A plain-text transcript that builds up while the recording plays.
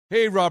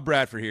Hey, Rob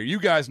Bradford here.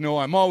 You guys know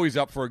I'm always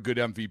up for a good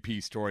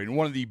MVP story, and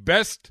one of the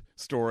best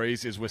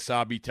stories is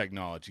Wasabi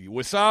Technology.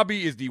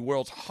 Wasabi is the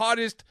world's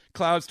hottest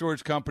cloud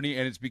storage company,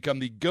 and it's become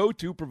the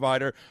go-to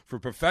provider for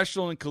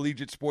professional and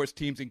collegiate sports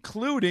teams,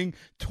 including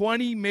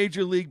 20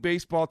 Major League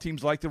Baseball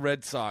teams like the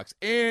Red Sox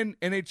and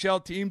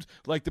NHL teams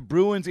like the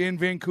Bruins and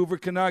Vancouver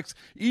Canucks.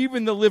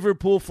 Even the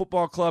Liverpool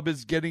Football Club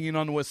is getting in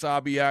on the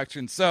Wasabi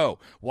action. So,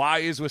 why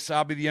is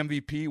Wasabi the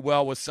MVP?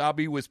 Well,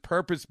 Wasabi was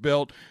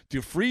purpose-built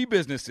to free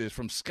businesses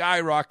from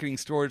skyrocketing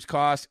storage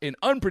costs and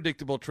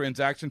unpredictable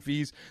transaction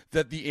fees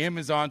that the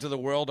Amazons of the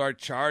world are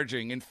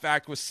charging. In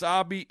fact,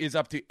 Wasabi is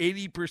up to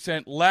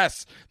 80%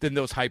 less than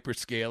those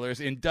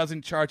hyperscalers and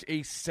doesn't charge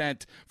a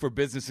cent for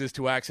businesses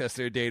to access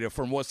their data.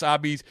 From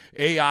Wasabi's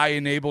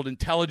AI-enabled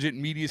intelligent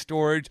media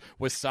storage,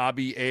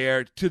 Wasabi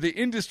Air, to the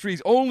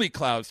industry's only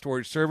cloud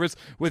storage service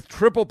with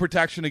triple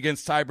protection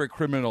against cyber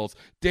criminals,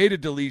 data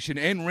deletion,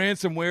 and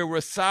ransomware,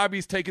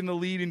 Wasabi's taken the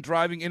lead in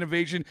driving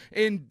innovation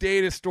in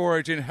data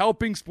storage and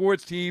helping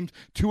sports teams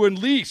to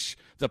unleash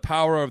the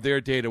power of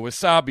their data.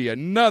 Wasabi,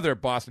 another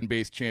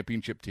Boston-based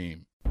championship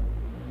team.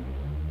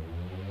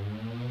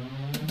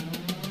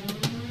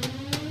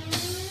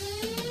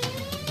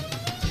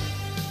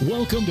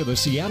 Welcome to the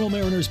Seattle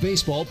Mariners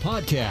Baseball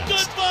Podcast.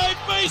 Goodbye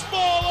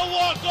baseball, a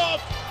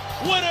walk-off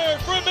winner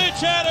for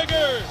Mitch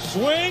Haniger.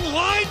 Swing,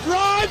 line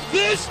drive,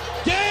 this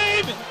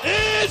game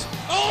is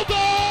over!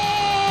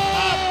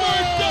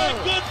 After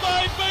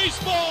goodbye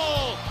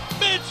baseball,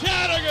 Mitch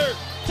Haniger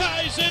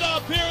ties it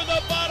up here in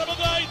the bottom of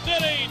the ninth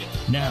inning.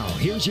 Now,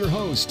 here's your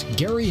host,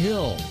 Gary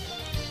Hill.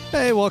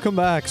 Hey, welcome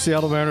back,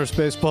 Seattle Mariners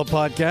Baseball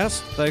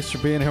Podcast. Thanks for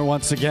being here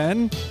once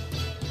again.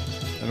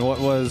 And what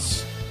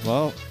was,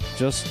 well,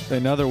 just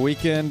another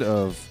weekend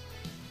of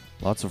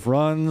lots of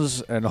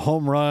runs and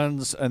home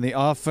runs and the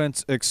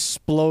offense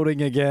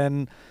exploding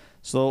again.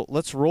 So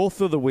let's roll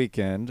through the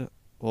weekend.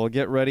 We'll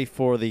get ready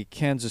for the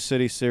Kansas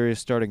City series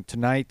starting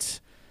tonight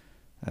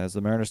as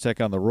the Mariners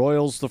take on the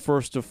Royals, the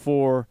first of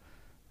four.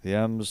 The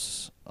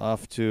M's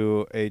off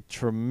to a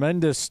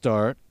tremendous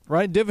start.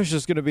 Ryan Divish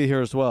is going to be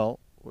here as well.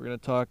 We're going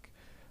to talk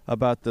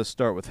about the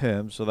start with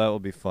him, so that will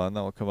be fun.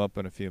 That will come up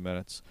in a few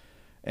minutes.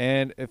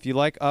 And if you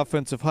like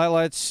offensive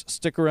highlights,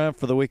 stick around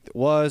for the week that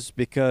was,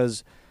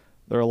 because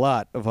there are a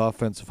lot of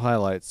offensive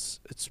highlights.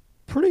 It's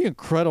pretty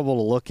incredible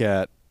to look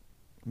at.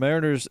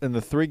 Mariners in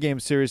the 3-game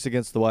series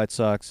against the White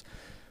Sox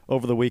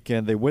over the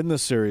weekend. They win the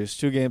series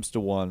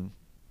 2-1.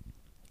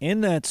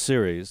 In that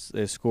series,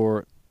 they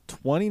score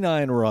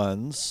 29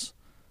 runs.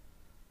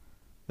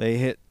 They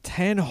hit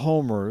 10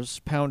 homers,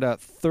 pound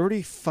out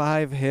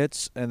 35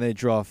 hits, and they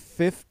draw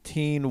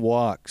 15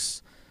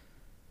 walks.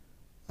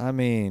 I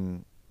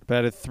mean,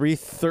 batted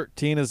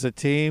 .313 as a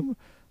team,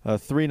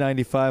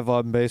 395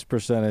 on-base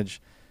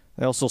percentage.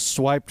 They also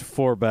swiped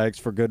 4 bags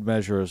for good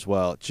measure as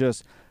well.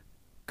 Just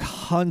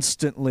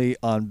constantly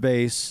on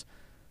base,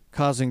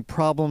 causing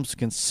problems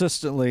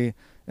consistently,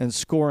 and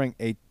scoring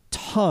a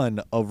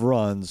ton of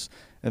runs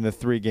in the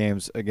 3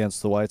 games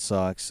against the White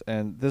Sox.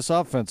 And this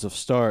offensive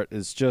start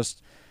is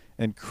just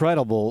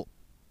incredible.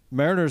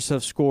 Mariners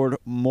have scored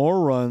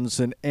more runs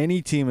than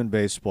any team in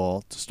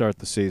baseball to start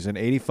the season,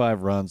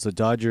 85 runs. The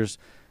Dodgers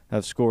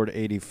have scored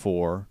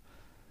 84.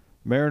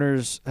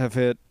 Mariners have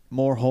hit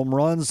more home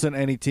runs than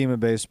any team in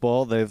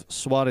baseball. They've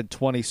swatted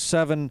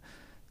 27.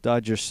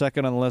 Dodgers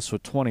second on the list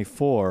with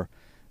 24.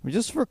 I mean,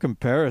 just for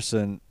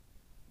comparison,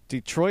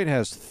 Detroit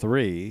has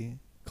 3.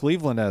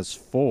 Cleveland has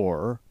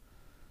 4.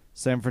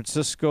 San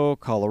Francisco,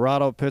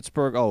 Colorado,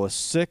 Pittsburgh, with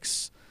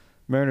 6.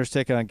 Mariners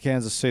taking on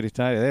Kansas City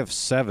tonight. They have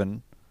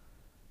 7.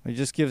 It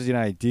just gives you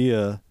an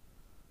idea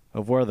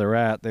of where they're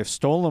at. They've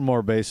stolen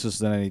more bases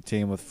than any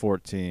team with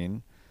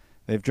 14.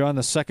 They've drawn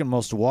the second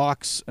most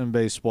walks in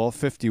baseball,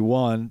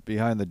 51,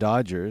 behind the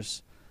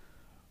Dodgers.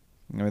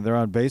 I mean, their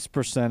on-base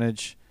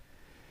percentage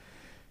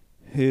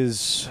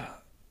is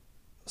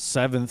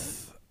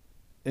 7th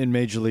in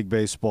Major League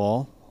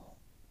Baseball.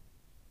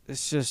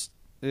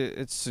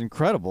 It's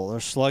incredible. They're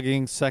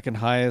slugging second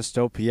highest,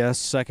 OPS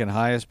second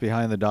highest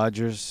behind the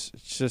Dodgers.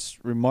 It's just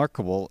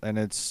remarkable, and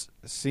it's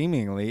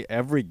seemingly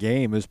every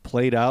game is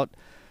played out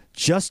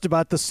just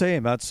about the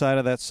same. Outside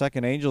of that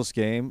second Angels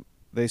game,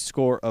 they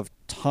score a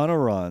ton of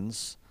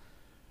runs.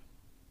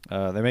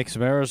 They make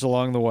some errors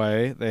along the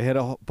way. They hit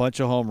a bunch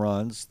of home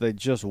runs. They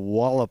just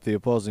wallop the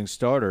opposing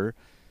starter,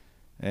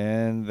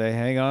 and they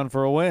hang on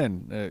for a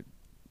win.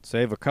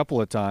 Save a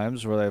couple of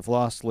times where they've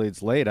lost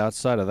leads late.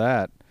 Outside of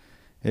that,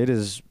 it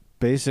has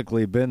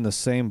basically been the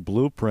same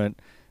blueprint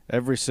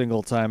every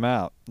single time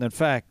out. In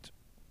fact,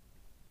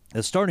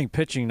 the starting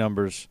pitching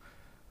numbers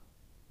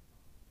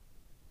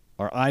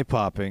are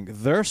eye-popping.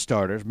 Their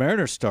starters,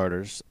 Mariners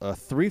starters, a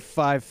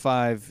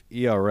 3.55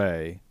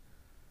 ERA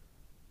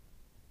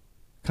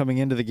coming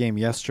into the game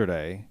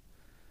yesterday.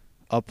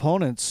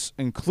 Opponents,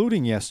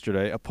 including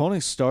yesterday,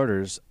 opponent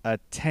starters, a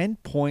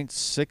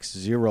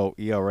 10.60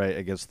 ERA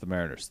against the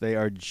Mariners. They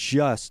are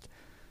just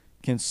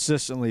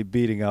consistently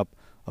beating up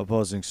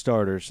opposing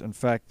starters. In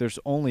fact, there's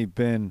only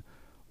been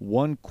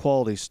one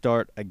quality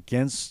start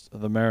against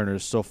the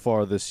Mariners so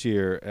far this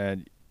year,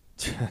 and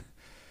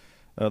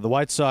the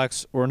White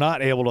Sox were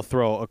not able to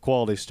throw a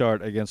quality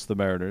start against the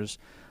Mariners.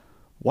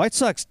 White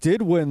Sox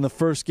did win the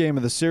first game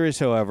of the series,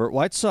 however.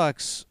 White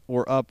Sox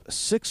were up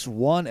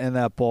 6-1 in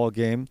that ball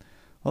game.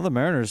 Well, the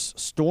Mariners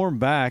stormed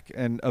back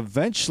and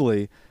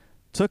eventually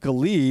took a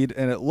lead,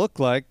 and it looked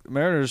like the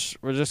Mariners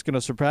were just going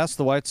to surpass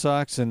the White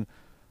Sox and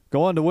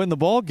go on to win the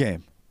ball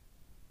game.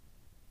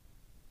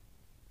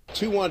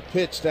 2-1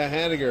 pitch to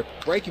Haniger.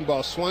 Breaking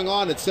ball swung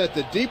on and set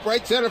to deep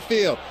right center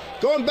field.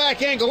 Going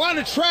back angle on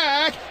the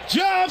track.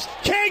 Jumps.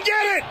 Can't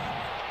get it.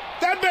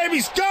 That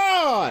baby's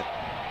gone.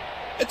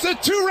 It's a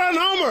 2-run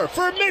homer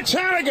for Mitch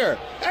Haniger.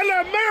 And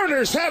the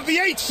Mariners have the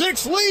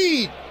 8-6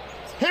 lead.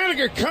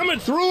 Haniger coming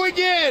through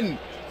again.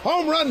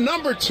 Home run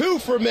number 2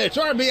 for Mitch.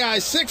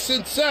 RBI 6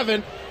 and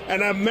 7.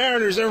 And the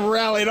Mariners have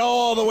rallied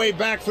all the way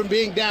back from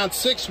being down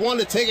 6-1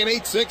 to take an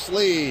 8-6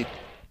 lead.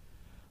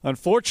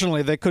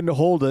 Unfortunately, they couldn't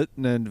hold it,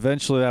 and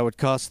eventually that would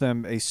cost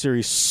them a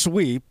series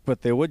sweep,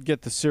 but they would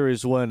get the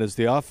series win as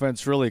the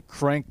offense really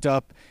cranked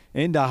up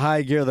into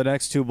high gear the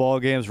next 2 ball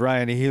games.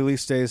 Ryan Healy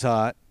stays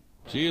hot.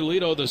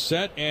 Giolito the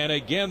set, and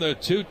again the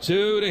 2-2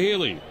 to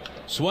Healy.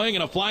 Swing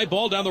and a fly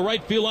ball down the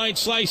right field line,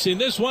 slicing.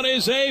 This one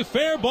is a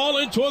fair ball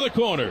into the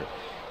corner.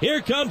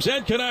 Here comes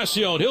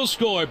Encarnacion. He'll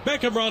score.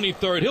 Beckham rounding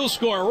third. He'll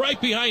score right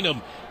behind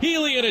him.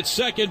 Healy in at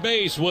second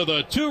base with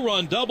a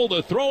 2-run double.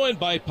 The throw in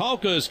by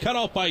Palka is cut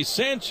off by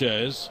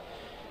Sanchez.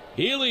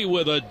 Healy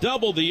with a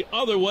double the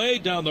other way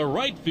down the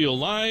right field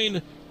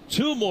line.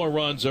 2 more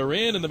runs are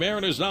in, and the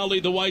Mariners now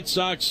lead the White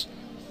Sox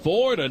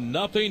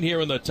 4-0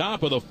 here in the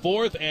top of the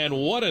 4th. And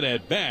what an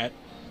at-bat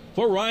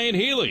for Ryan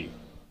Healy.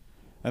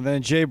 And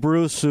then Jay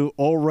Bruce, who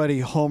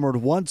already homered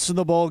once in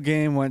the ball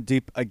game, went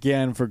deep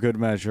again for good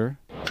measure.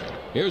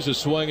 Here's a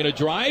swing and a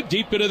drive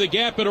deep into the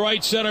gap in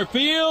right center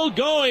field.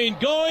 Going,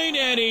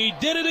 and he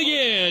did it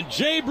again.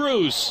 Jay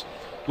Bruce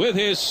with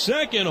his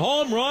 2nd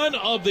home run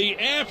of the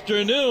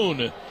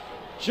afternoon.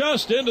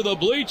 Just into the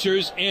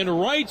bleachers in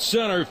right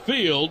center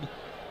field.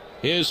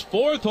 His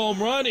 4th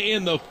home run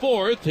in the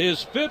 4th.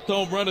 His 5th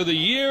home run of the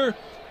year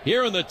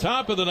here in the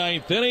top of the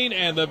 9th inning.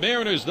 And the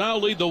Mariners now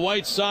lead the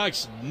White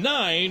Sox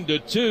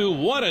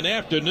 9-2. What an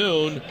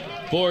afternoon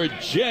for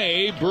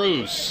Jay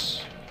Bruce.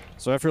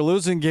 So after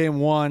losing Game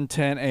 1,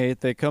 10-8,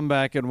 they come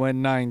back and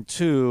win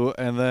 9-2,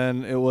 and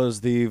then it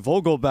was the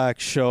Vogelbach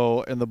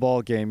show in the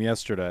ball game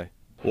yesterday.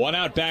 1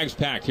 out, bags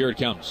packed. Here it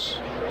comes.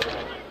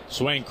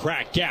 Swing,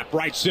 crack, gap,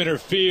 right center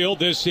field.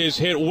 This is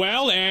hit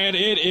well, and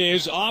it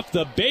is off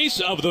the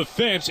base of the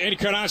fence.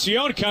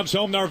 Encarnacion comes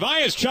home.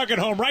 Narvaez chugging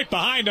home right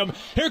behind him.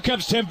 Here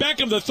comes Tim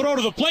Beckham, the throw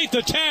to the plate,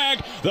 the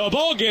tag. The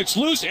ball gets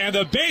loose, and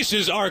the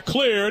bases are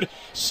cleared.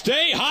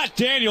 Stay hot,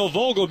 Daniel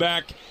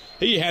Vogelbach.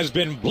 He has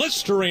been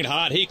blistering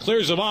hot. He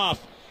clears him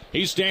off.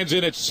 He stands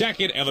in at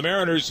second, and the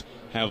Mariners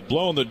have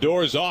blown the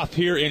doors off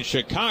here in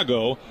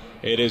Chicago.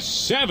 It is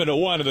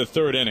 7-1 in the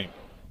 3rd inning.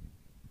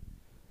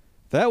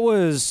 That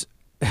was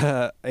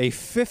a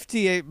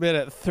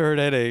 58-minute 3rd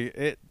inning.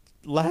 It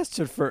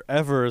lasted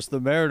forever as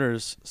the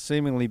Mariners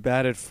seemingly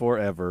batted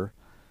forever.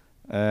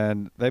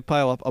 And they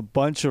pile up a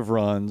bunch of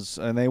runs,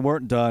 and they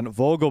weren't done.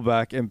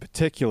 Vogelbach, in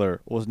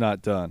particular, was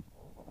not done.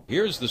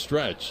 Here's the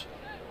stretch.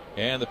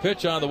 And the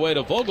pitch on the way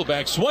to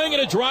Vogelbach. Swing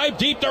and a drive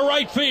deep to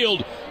right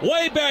field.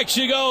 Way back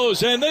she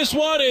goes, and this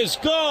one is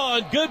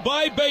gone.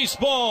 Goodbye,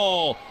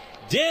 baseball.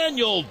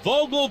 Daniel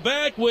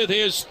Vogelbach with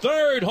his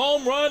 3rd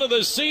home run of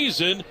the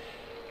season.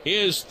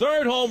 His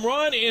 3rd home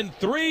run in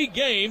 3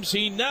 games.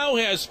 He now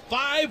has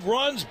 5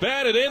 runs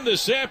batted in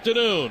this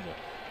afternoon.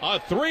 A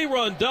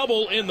 3-run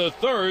double in the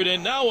 3rd,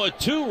 and now a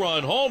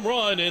 2-run home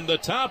run in the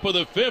top of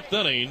the 5th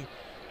inning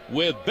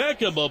with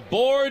Beckham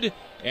aboard.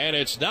 And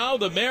it's now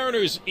the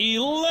Mariners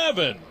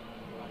 11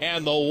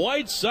 and the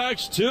White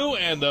Sox 2,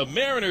 and the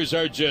Mariners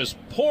are just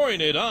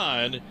pouring it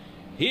on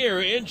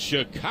here in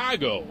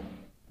Chicago.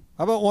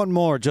 How about one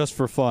more just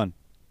for fun?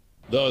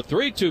 The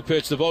 3-2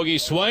 pitch, the Vogie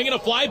swing and a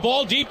fly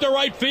ball deep to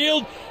right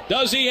field.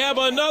 Does he have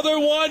another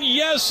one?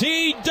 Yes,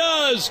 he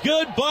does.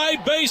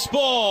 Goodbye,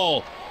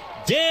 baseball.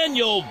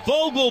 Daniel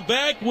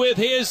Vogelbach with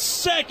his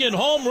 2nd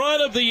home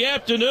run of the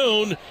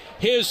afternoon,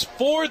 his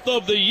 4th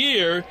of the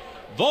year.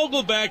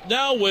 Vogelbach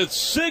now with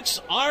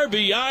 6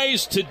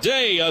 RBIs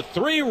today, a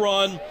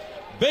 3-run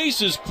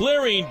bases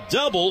clearing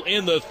double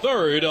in the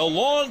 3rd, a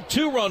long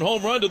 2-run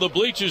home run to the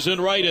bleachers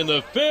in right in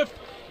the 5th,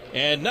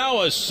 and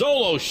now a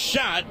solo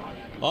shot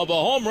of a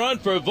home run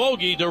for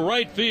Vogie to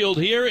right field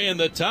here in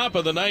the top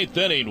of the 9th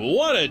inning.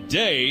 What a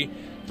day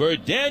for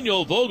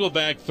Daniel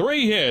Vogelbach.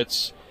 3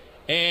 hits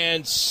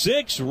and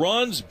 6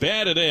 runs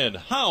batted in.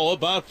 How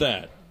about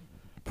that?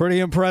 Pretty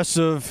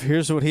impressive.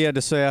 Here's what he had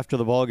to say after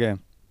the ball game.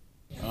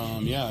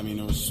 Yeah, I mean,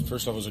 it was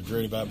first off, it was a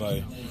great at-bat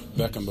by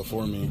Beckham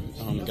before me.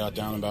 Got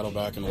down and battled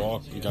back and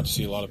walked and got to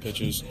see a lot of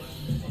pitches.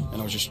 And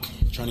I was just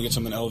trying to get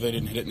something elevated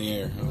and hit it in the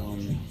air,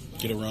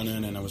 get a run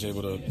in, and I was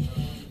able to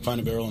find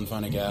a barrel and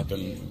find a gap,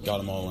 and got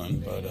them all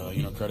in. But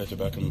credit to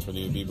Beckham for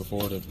the AB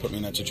before to put me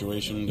in that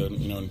situation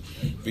to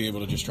be able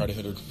to just try to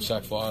hit a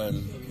sac fly,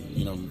 and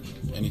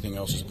anything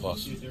else is a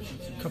plus.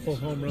 A couple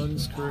home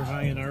runs, career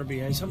high in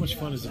RBIs. How much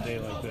fun is a day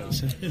like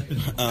this?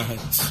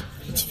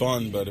 It's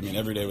fun, but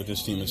every day with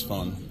this team is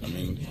fun.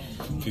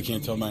 If you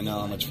can't tell by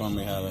now how much fun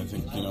we have, I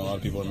think a lot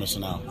of people are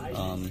missing out.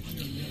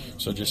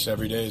 So just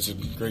every day is a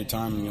great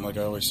time. Like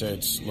I always say,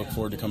 it's look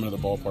forward to coming to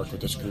the ballpark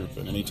with this group.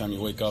 And anytime you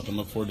wake up and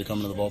look forward to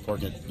coming to the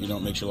ballpark,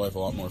 it makes your life a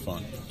lot more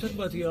fun. Talk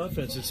about the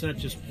offense. It's not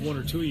just one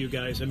or two of you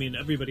guys.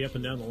 Everybody up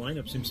and down the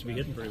lineup seems to be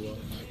hitting pretty well.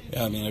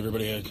 Yeah,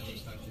 everybody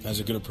has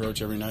a good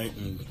approach every night,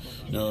 and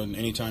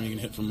anytime you can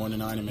hit from 1 to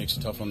 9, it makes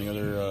it tough on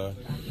the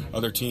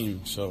other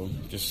team. So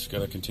just got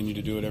to continue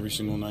to do it every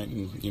single night,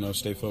 and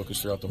stay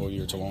focused throughout the whole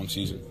year. It's a long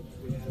season.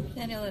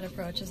 Daniel, that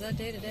approach, is that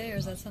day to day, or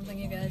is that something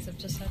you guys have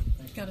just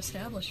got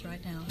established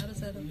right now? How does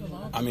that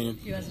evolve?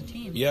 You as a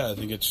team? Yeah, I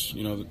think it's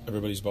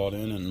everybody's bought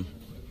in, and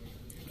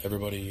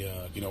everybody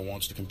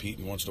wants to compete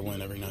and wants to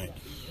win every night.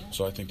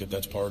 So I think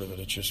that's part of it.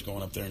 It's just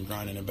going up there and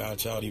grinding and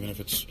bats out, even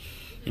if it's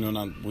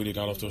we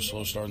got off to a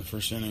slow start in the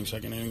first inning,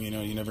 second inning.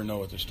 You never know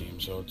with this team.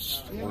 So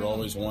we're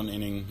always one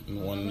inning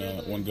and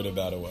one good at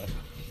bat away.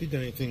 Have you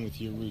done anything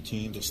with your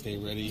routine to stay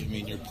ready?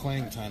 Your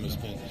playing time has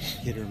been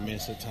hit or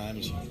miss at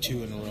times.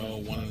 2 in a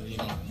row,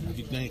 have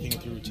you done anything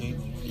with your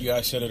routine? You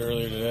guys said it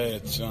earlier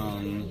today.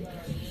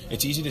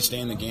 It's easy to stay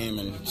in the game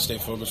and stay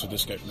focused with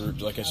this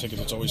group. Like I said,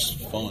 because it's always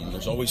fun.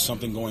 There's always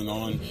something going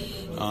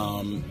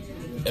on.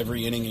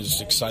 Every inning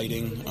is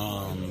exciting,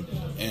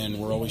 and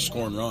we're always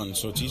scoring runs.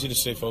 So it's easy to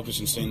stay focused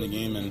and stay in the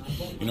game and,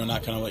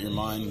 not kind of let your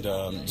mind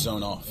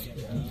zone off.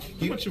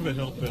 How much of a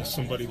help has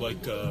somebody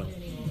like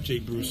Jay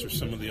Bruce or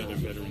some of the other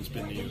veterans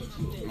been to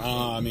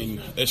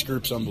you? This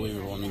group's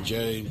unbelievable.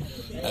 Jay,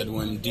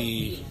 Edwin,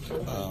 D,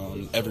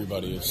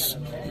 everybody. It's,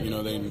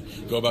 they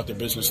go about their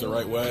business the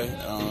right way.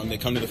 They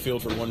come to the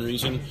field for one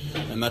reason,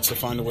 and that's to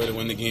find a way to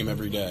win the game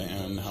every day.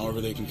 And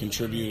however they can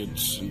contribute,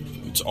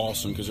 it's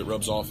awesome because it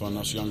rubs off on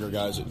us younger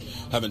guys that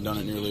haven't done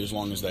it nearly as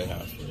long as they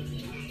have.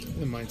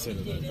 The mindset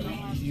of that.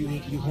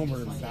 You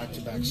homer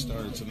back-to-back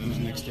starts, and then the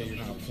next day you're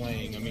not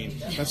playing.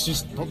 That's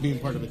just being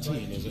part of a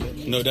team, isn't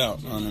it? No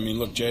doubt.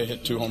 Look, Jay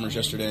hit 2 homers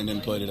yesterday and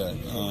didn't play today.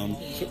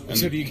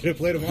 So do you get to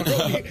play tomorrow?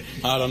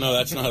 I don't know.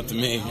 That's not up to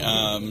me.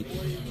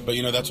 But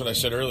that's what I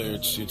said earlier.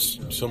 It's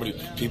so many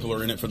people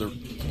are in it for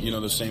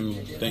the same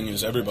thing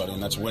as everybody,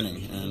 and that's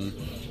winning. And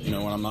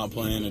when I'm not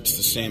playing, it's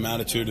the same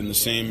attitude and the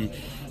same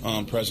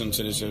presence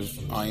it is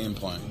if I am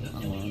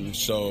playing.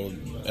 So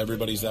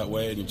everybody's that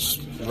way, and it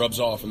just rubs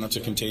off, and that's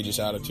a contagious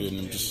attitude, and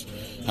I'm just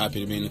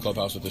happy to be in the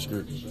clubhouse with this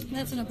group.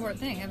 That's an important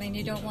thing.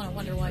 You don't want to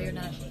wonder why you're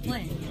not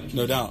playing.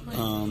 No doubt.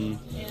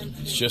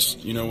 It's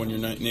just, when your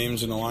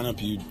name's in the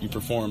lineup, you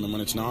perform, and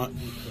when it's not,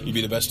 you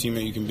be the best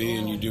teammate you can be,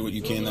 and you do what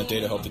you can that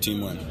day to help the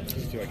team win. Do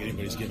you feel like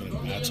anybody's giving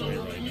bats away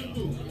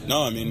right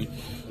No, now?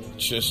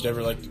 it's just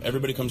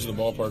everybody comes to the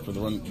ballpark with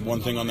one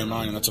thing on their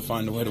mind, and that's to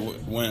find a way to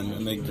win.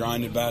 And they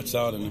grind at bats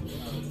out, and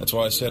that's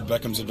why I said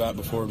Beckham's at bat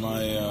before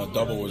my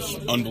double was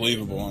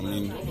unbelievable.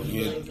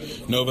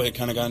 Nova had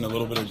kind of gotten a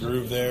little bit of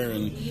groove there,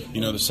 and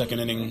the second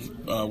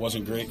inning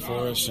wasn't great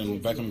for us,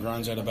 and Beckham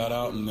grinds at a bat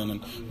out, and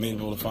then made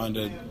able to find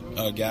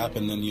a gap,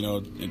 and then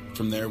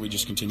from there we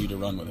just continued to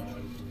run with it.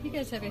 You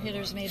guys have your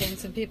hitters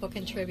meetings and people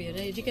contribute.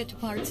 Did you get to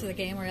parts of the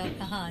game where you're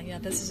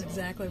like, this is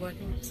exactly what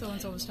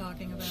so-and-so was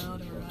talking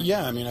about?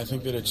 Yeah, I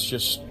think that it's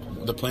just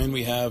the plan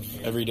we have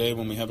every day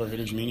when we have our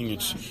hitters meeting.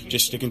 It's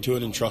just sticking to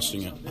it and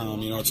trusting it.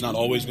 It's not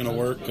always going to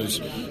work because,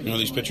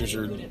 these pitchers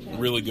are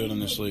really good in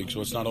this league,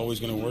 so it's not always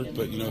going to work.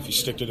 But, if you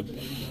stick to it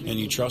and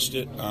you trust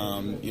it,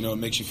 it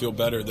makes you feel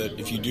better that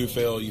if you do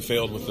fail, you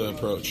failed with the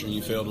approach and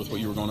you failed with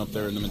what you were going up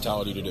there and the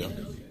mentality to do.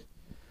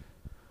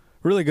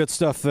 Really good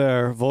stuff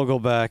there.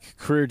 Vogelbach,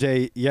 career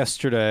day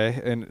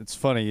yesterday. And it's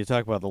funny, you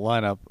talk about the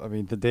lineup.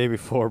 The day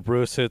before,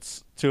 Bruce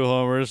hits 2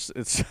 homers.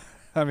 It's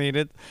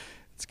kind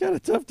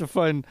of tough to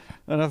find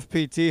enough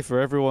PT for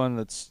everyone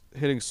that's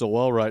hitting so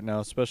well right now,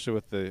 especially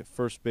with the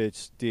first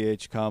base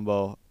DH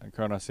combo and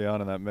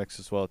Encarnacion in that mix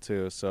as well,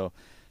 too. So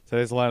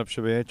today's lineup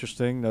should be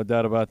interesting, no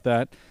doubt about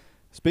that.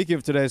 Speaking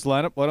of today's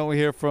lineup, why don't we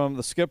hear from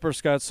the skipper,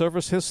 Scott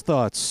Servais, his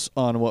thoughts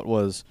on what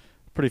was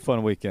a pretty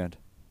fun weekend.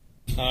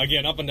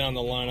 Again, up and down the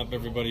lineup,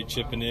 everybody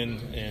chipping in,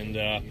 and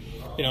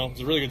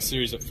it's a really good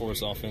series up for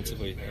us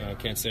offensively. I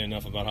can't say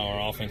enough about how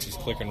our offense is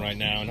clicking right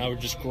now and how we're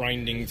just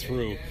grinding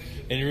through.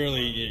 And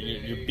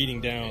you're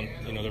beating down,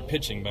 their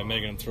pitching by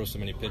making them throw so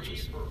many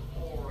pitches.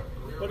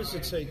 What does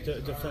it say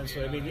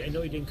defensively? I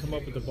know he didn't come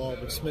up with the ball,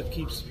 but Smith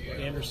keeps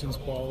Anderson's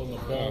ball in the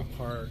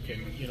ballpark,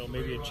 and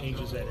maybe it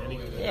changes that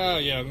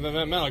anyway. Yeah,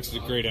 Malik's is a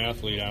great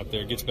athlete out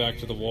there. Gets back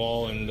to the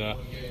wall, and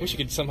wish he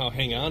could somehow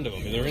hang on to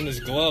him. They're in his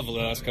glove the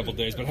last couple of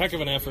days, but heck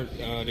of an effort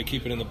to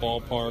keep it in the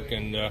ballpark.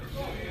 And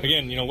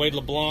again, Wade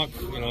LeBlanc,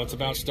 it's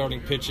about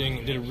starting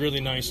pitching. Did a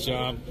really nice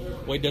job.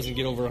 Wade doesn't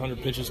get over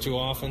 100 pitches too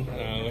often. We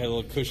had a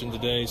little cushion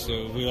today,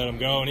 so we let him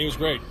go, and he was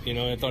great.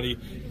 I thought he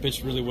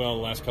pitched really well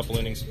the last couple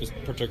innings,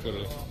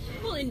 particularly.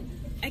 Well, and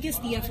I guess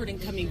the effort in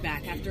coming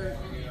back after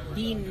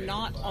being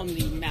not on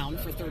the mound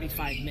for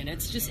 35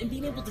 minutes, just in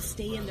being able to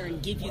stay in there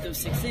and give you those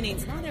 6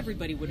 innings. Not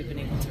everybody would have been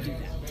able to do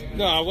that.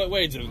 No,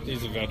 Wade's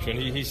he's a veteran.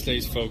 He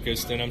stays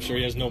focused, and I'm sure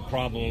he has no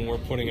problem when we're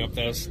putting up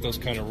those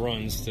kind of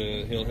runs.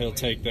 He'll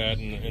take that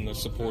and the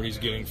support he's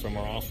getting from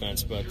our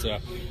offense. But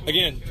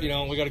again,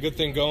 we got a good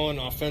thing going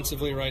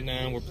offensively right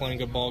now. We're playing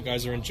good ball.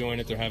 Guys are enjoying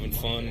it. They're having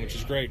fun, which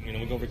is great. We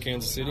go over to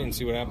Kansas City and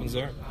see what happens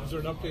there. Is there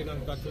an update on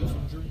Beckham's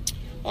injury?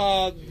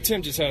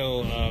 Tim just had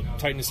a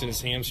tightness in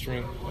his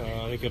hamstring.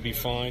 I think he'll be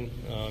fine.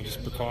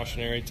 Just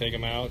precautionary, take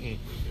him out, and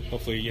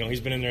hopefully, he's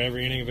been in there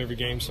every inning of every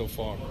game so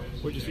far.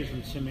 What did you see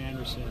from Tim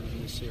Anderson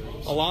in this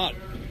series? A lot.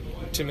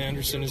 Tim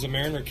Anderson is a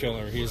Mariner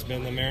killer. He's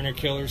been the Mariner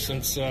killer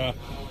since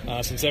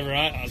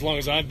as long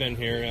as I've been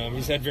here.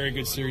 He's had very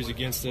good series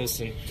against us,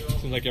 and it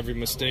seems like every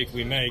mistake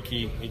we make,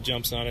 he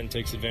jumps on it and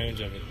takes advantage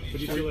of it.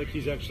 But do you feel like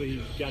he's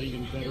actually got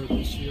even better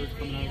this year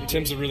coming out of the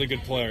Tim's game? a really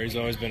good player. He's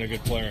always been a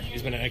good player.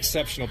 He's been an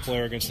exceptional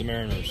player against the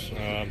Mariners.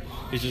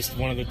 He's just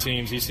one of the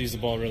teams. He sees the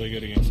ball really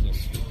good against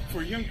us.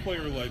 For a young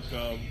player like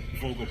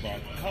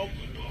Vogelbach, how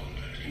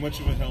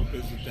much of a help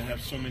is it to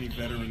have so many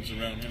veterans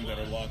around him that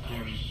are locked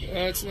in?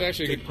 It's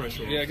actually good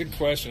pressure. Yeah, good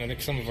question. I think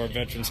some of our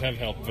veterans have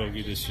helped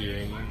Vogie this year,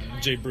 and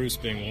Jay Bruce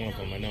being one of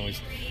them. I know he's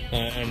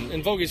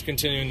and Vogie's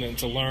continuing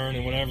to learn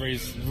and whatever.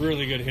 He's a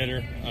really good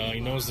hitter. He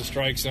knows the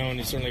strike zone.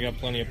 He's certainly got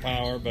plenty of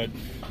power. But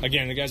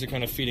again, the guys are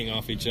kind of feeding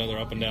off each other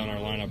up and down our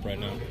lineup right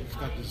now. He's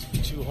got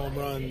this 2 home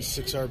runs,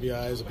 6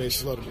 RBIs, a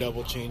bases loaded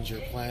double. Change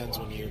your plans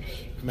when you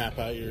map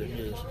out your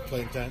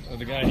playing time.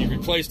 The guy he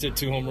replaced did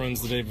 2 home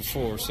runs the day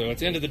before. So at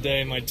the end of the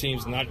day, my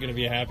team's not going to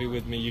be happy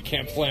with me. You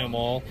can't play them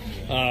all,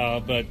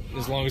 but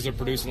as long as they're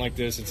producing like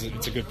this,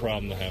 it's a good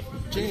problem to have.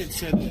 Jay had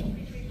said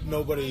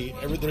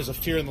that there's a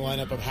fear in the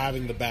lineup of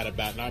having the bat at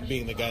bat, not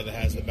being the guy that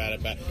has the bat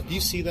at bat. Do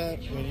you see that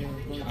when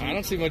you're? I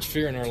don't see much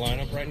fear in our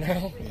lineup right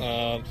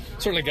now.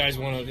 Certainly, guys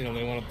want to,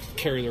 they want to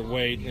carry their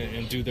weight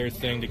and do their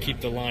thing to keep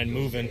the line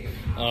moving.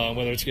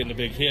 Whether it's getting a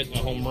big hit, a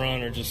home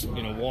run, or just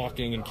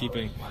walking and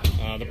keeping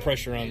the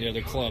pressure on the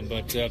other club.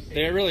 But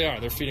they really are.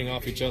 They're feeding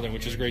off each other,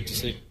 which is great to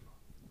see.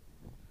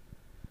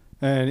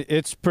 And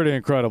it's pretty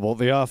incredible.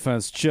 The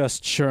offense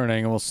just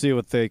churning, and we'll see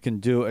what they can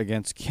do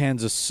against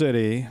Kansas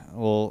City.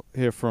 We'll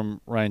hear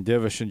from Ryan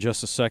Divish in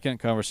just a second,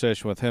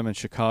 conversation with him in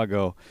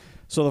Chicago.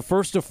 So the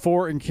first of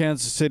 4 in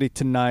Kansas City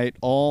tonight,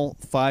 all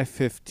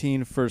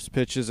 5:15 first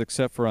pitches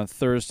except for on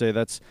Thursday.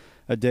 That's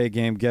a day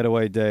game,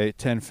 getaway day,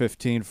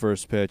 10:15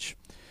 first pitch.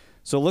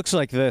 So it looks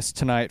like this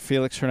tonight.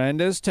 Felix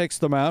Hernandez takes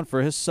the mound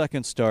for his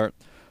second start.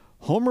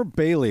 Homer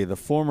Bailey, the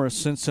former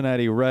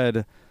Cincinnati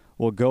Red,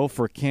 will go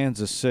for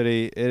Kansas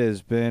City. It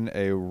has been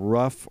a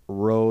rough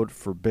road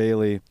for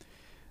Bailey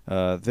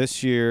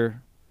this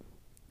year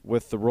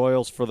with the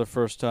Royals for the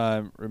first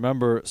time.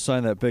 Remember,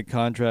 signed that big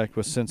contract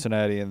with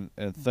Cincinnati,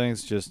 and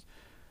things just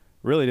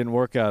really didn't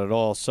work out at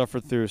all.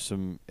 Suffered through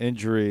some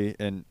injury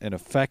and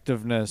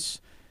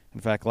ineffectiveness. In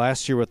fact,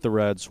 last year with the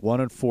Reds,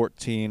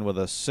 1-14 with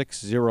a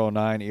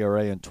 6.09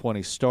 ERA and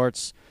 20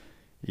 starts.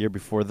 The year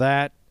before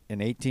that,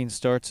 in 18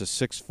 starts, a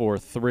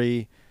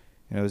 6.43.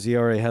 His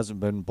ERA hasn't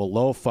been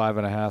below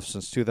 5.5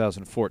 since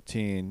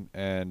 2014,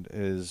 and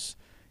is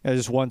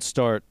just one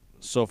start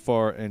so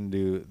far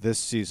into this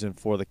season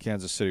for the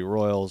Kansas City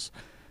Royals.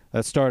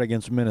 That start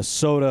against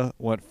Minnesota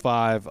went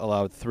 5,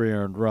 allowed 3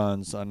 earned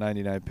runs on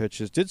 99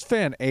 pitches. Did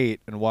fan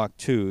 8 and walked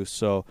 2,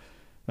 so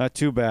not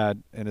too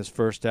bad in his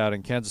first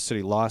outing. Kansas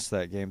City lost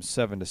that game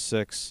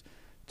 7-6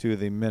 to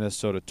the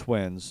Minnesota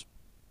Twins.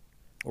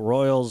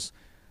 Royals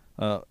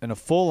in a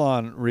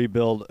full-on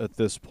rebuild at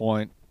this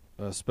point,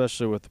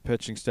 especially with the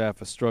pitching staff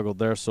has struggled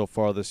there so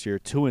far this year.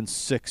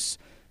 2-6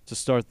 to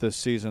start this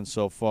season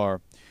so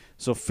far.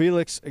 So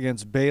Felix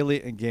against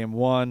Bailey in Game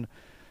 1.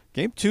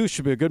 Game 2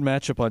 should be a good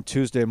matchup on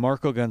Tuesday.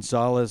 Marco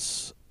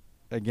Gonzalez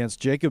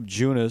against Jacob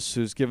Junis,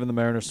 who's given the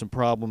Mariners some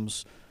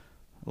problems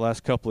the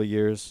last couple of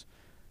years.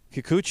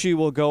 Kikuchi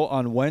will go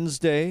on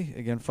Wednesday,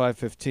 again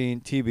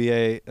 5:15,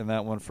 TBA, and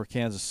that one for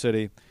Kansas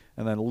City.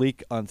 And then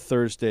Leak on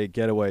Thursday,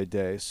 getaway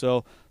day.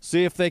 So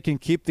see if they can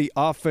keep the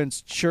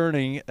offense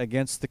churning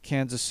against the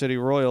Kansas City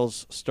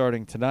Royals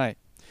starting tonight.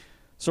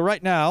 So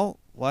right now,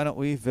 why don't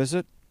we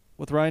visit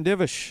with Ryan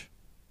Divish?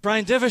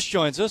 Ryan Divish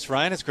joins us.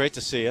 Ryan, it's great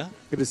to see you.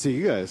 Good to see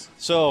you guys.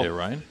 So, hey,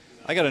 Ryan.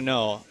 I got to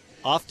know,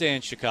 off day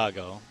in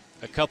Chicago,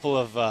 a couple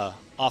of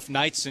off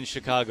nights in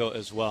Chicago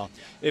as well.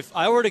 If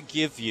I were to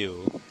give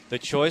you the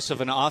choice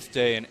of an off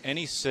day in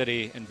any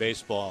city in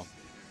baseball,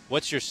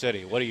 what's your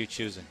city? What are you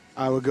choosing?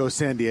 I would go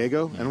San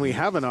Diego, and we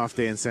have an off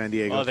day in San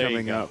Diego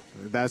coming up.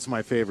 That's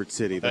my favorite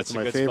city. That's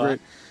my favorite.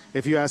 Spot.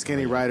 If you ask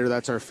any rider,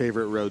 that's our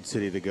favorite road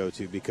city to go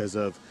to because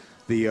of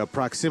the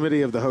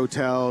proximity of the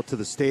hotel to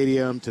the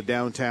stadium to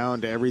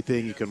downtown to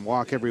everything. You can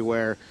walk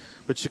everywhere.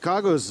 But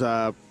Chicago's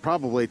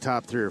probably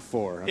top 3 or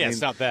 4. I mean, it's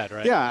not bad,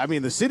 right? Yeah, I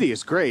mean, the city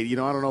is great. I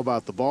don't know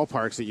about the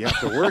ballparks that you have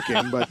to work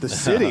in, but the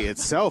city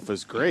itself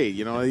is great.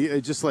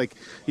 It's just like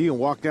you can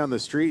walk down the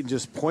street and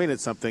just point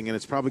at something, and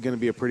it's probably going to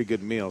be a pretty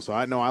good meal. So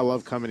I know I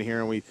love coming here,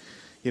 and we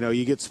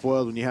you get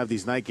spoiled when you have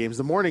these night games.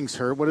 The mornings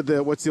hurt.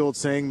 What's the old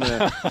saying?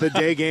 The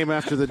day game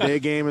after the day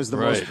game is the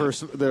right.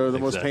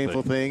 most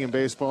painful thing in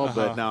baseball.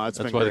 But no, that's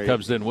been why great. the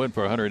Cubs didn't win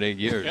for 108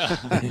 years.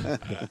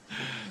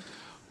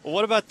 Well,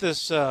 what about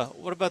this?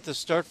 What about this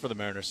start for the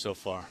Mariners so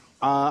far?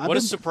 What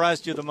has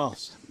surprised you the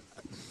most?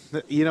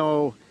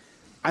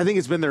 I think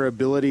it's been their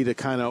ability to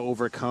kind of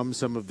overcome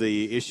some of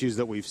the issues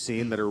that we've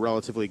seen that are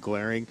relatively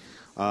glaring.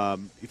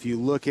 If you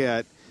look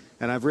at,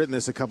 and I've written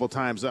this a couple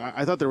times,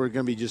 I thought there were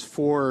going to be just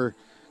four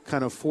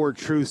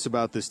truths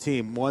about this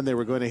team. One, they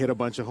were going to hit a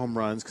bunch of home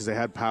runs because they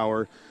had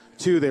power.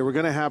 Two, they were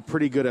going to have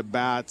pretty good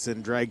at-bats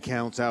and drag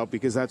counts out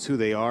because that's who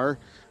they are.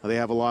 They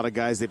have a lot of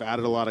guys. They've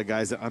added a lot of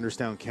guys that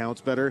understand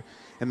counts better.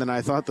 And then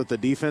I thought that the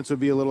defense would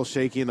be a little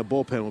shaky and the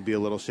bullpen would be a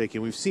little shaky.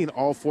 And we've seen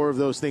all four of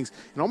those things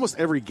in almost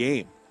every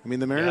game. I mean,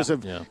 the Mariners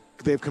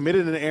they've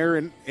committed an error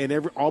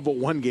in all but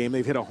one game.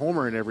 They've hit a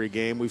homer in every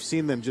game. We've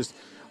seen them just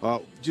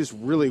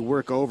really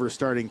work over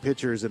starting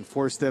pitchers and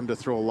force them to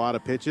throw a lot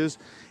of pitches.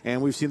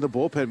 And we've seen the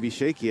bullpen be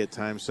shaky at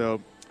times.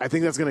 So I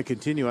think that's going to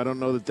continue. I don't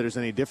know that there's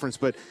any difference,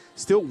 but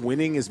still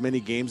winning as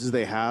many games as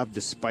they have,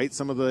 despite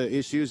some of the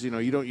issues.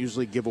 You don't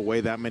usually give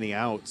away that many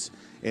outs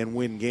and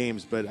win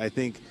games, but I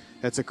think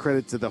that's a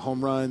credit to the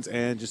home runs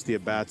and just the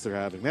at-bats they're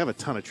having. They have a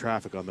ton of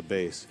traffic on the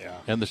base. Yeah.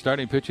 And the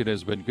starting pitching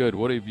has been good.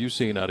 What have you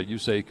seen out of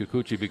Yusei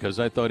Kikuchi? Because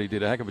I thought he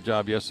did a heck of a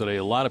job yesterday.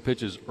 A lot of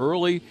pitches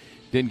early.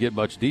 Didn't get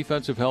much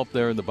defensive help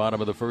there in the bottom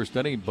of the first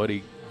inning, but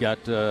he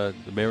got the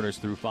Mariners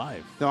through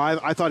 5. No,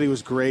 I thought he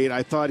was great.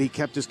 I thought he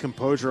kept his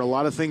composure. A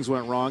lot of things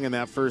went wrong in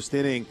that first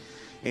inning,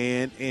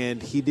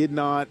 and he did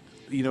not,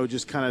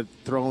 just kind of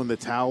throw in the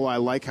towel. I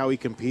like how he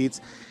competes,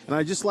 and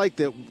I just like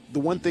that the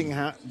one thing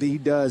that he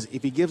does,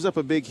 if he gives up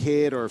a big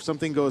hit or if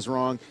something goes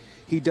wrong,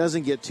 he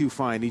doesn't get too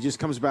fine. He just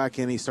comes back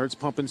in. He starts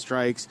pumping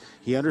strikes.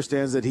 He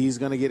understands that he's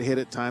going to get hit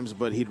at times,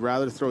 but he'd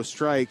rather throw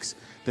strikes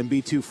than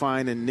be too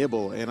fine and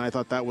nibble. And I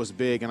thought that was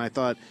big. And I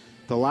thought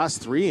the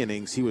last 3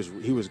 innings he was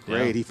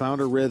great. Yeah. He found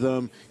a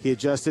rhythm. He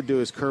adjusted to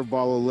his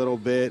curveball a little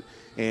bit,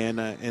 and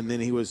then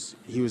he was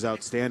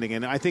outstanding.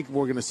 And I think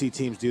we're going to see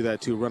teams do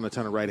that too. Run a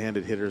ton of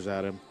right-handed hitters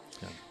at him.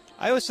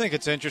 I always think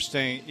it's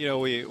interesting,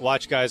 we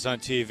watch guys on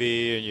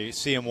TV and you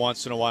see them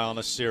once in a while in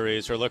a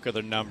series or look at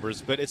their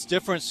numbers, but it's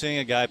different seeing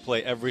a guy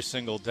play every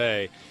single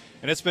day.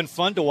 And it's been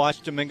fun to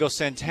watch Domingo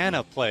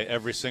Santana play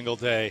every single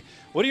day.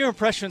 What are your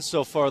impressions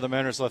so far of the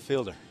Mariners left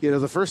fielder?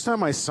 The first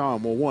time I saw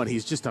him, one,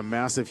 he's just a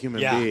massive human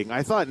being.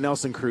 I thought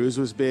Nelson Cruz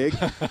was big,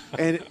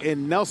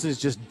 and Nelson is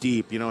just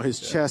deep. His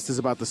chest is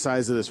about the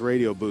size of this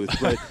radio booth.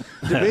 But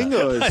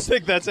Domingo is... I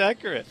think that's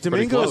accurate.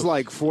 Domingo is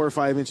like 4 or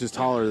 5 inches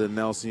taller than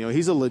Nelson.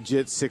 He's a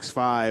legit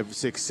 6'5",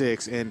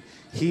 6'6", and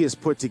he is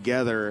put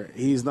together.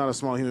 He's not a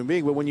small human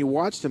being. But when you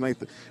watched him, I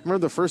remember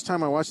the first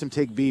time I watched him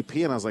take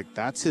BP, and I was like,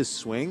 that's his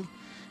swing?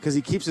 Because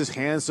he keeps his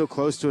hands so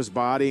close to his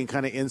body and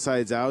kind of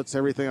insides outs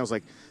everything. I was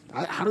like,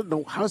 I don't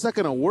know, how is that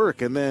going to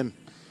work? And then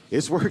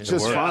it's worked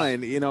just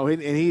fine,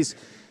 and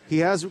he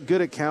has good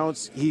at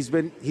counts. He's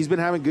been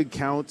having good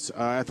counts.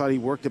 I thought he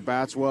worked at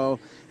bats well,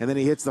 and then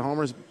he hits the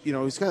homers.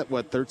 He's got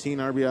 13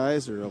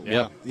 RBIs or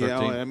 13.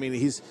 I mean,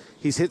 he's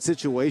hit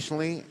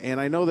situationally, and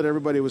I know that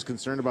everybody was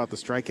concerned about the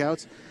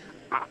strikeouts.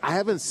 I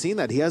haven't seen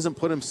that. He hasn't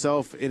put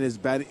himself in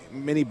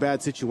many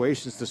bad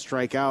situations to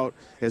strike out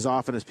as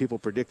often as people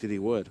predicted he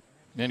would.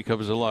 And he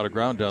covers a lot of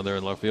ground down there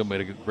in left field,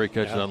 made a great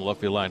catch on the left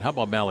field line. How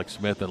about Malik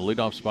Smith in a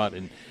leadoff spot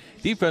and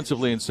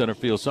defensively in center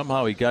field?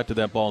 Somehow he got to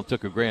that ball and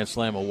took a grand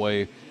slam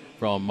away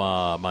from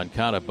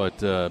Moncada,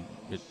 but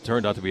it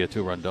turned out to be a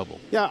 2-run double.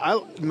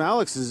 Yeah,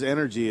 Malik's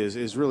energy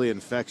is really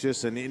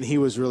infectious, and he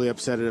was really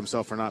upset at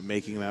himself for not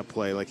making that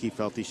play. Like, he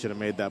felt he should have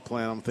made that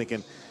play. And I'm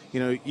thinking,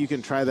 you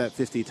can try that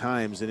 50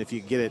 times, and if you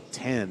get it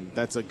 10,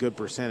 that's a good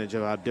percentage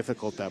of how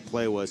difficult that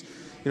play was.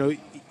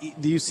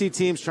 Do you see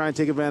teams try and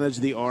take advantage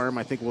of the arm?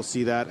 I think we'll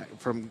see that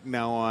from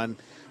now on,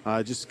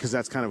 just because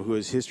that's kind of who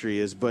his history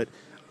is. But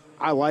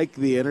I like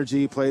the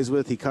energy he plays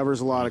with. He covers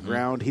a lot of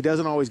ground. He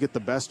doesn't always get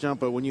the best jump,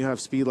 but when you have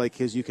speed like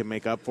his, you can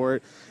make up for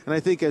it. And I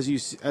think as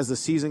the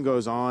season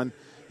goes on,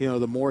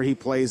 the more he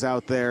plays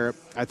out there,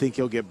 I think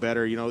he'll get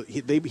better.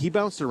 He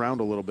bounced around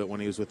a little bit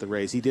when he was with the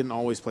Rays. He didn't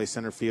always play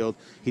center field.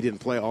 He didn't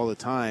play all the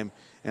time.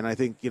 And I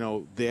think,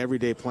 the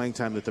everyday playing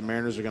time that the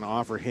Mariners are going to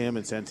offer him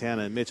and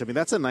Santana and Mitch, I mean,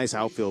 that's a nice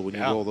outfield when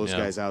you roll those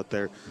guys out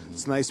there.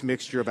 It's a nice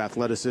mixture of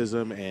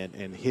athleticism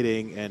and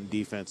hitting and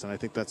defense. And I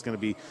think that's going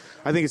to be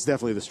 – I think it's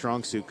definitely the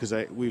strong suit because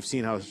we've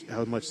seen how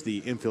much the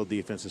infield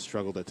defense has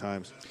struggled at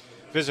times.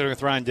 Visiting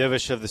with Ryan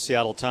Divish of the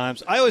Seattle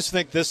Times. I always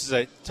think this is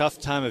a tough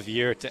time of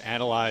year to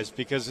analyze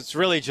because it's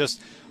really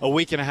just a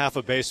week and a half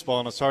of baseball,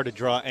 and it's hard to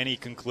draw any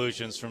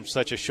conclusions from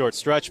such a short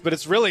stretch. But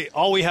it's really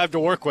all we have to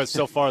work with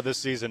so far this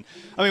season.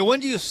 I mean,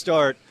 when do you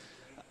start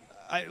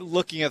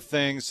looking at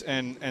things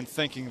and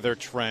thinking they're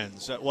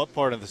trends? At what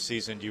part of the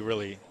season do you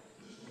really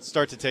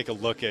start to take a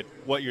look at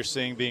what you're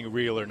seeing being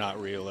real or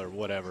not real or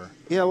whatever?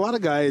 Yeah, a lot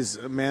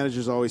of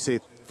managers always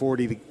say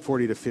 40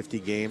 to 50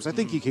 games. I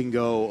think you can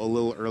go a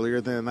little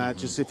earlier than that.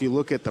 Just if you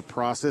look at the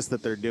process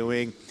that they're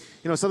doing,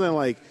 something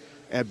like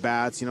at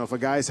bats. You know, if a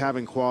guy's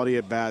having quality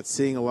at bats,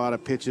 seeing a lot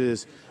of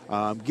pitches,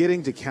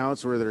 getting to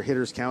counts where their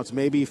hitters counts,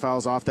 maybe he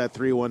fouls off that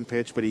 3-1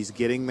 pitch, but he's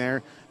getting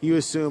there. You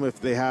assume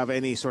if they have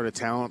any sort of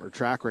talent or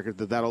track record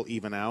that that'll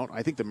even out.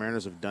 I think the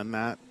Mariners have done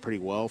that pretty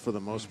well for the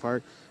most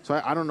part.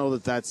 So I don't know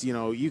that that's, you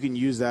know, you can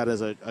use that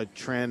as a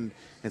trend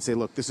and say,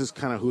 look, this is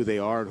kind of who they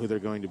are and who they're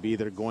going to be.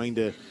 They're going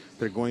to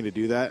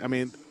do that. I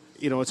mean,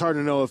 you know, it's hard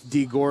to know if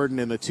D. Gordon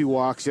and the 2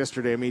 walks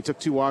yesterday. I mean, he took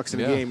 2 walks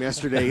in a game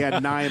yesterday. He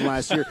had 9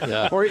 last year.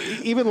 Yeah. Or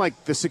even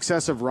like the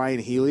success of Ryan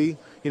Healy.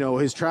 You know,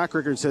 his track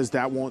record says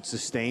that won't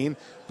sustain,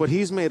 but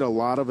he's made a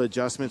lot of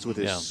adjustments with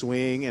his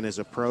swing and his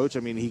approach. I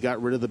mean, he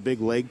got rid of the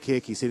big leg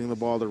kick. He's hitting the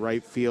ball to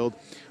right field.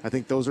 I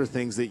think those are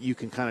things that you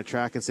can kind of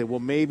track and say, well,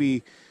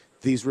 maybe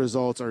these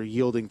results are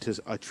yielding to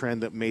a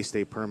trend that may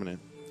stay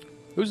permanent.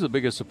 Who's the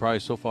biggest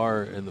surprise so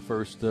far in the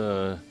first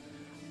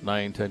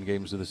 9-10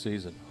 games of the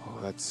season? Oh,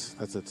 that's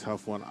a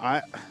tough one.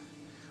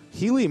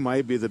 Healy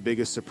might be the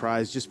biggest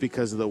surprise just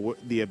because of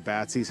the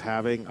at-bats he's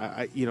having.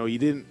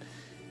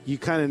 You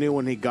kind of knew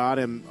when he got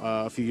him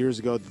a few years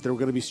ago that there were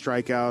going to be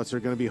strikeouts, there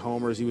were going to be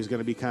homers, he was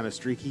going to be kind of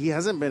streaky. He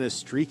hasn't been as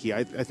streaky.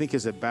 I think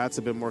his at-bats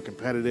have been more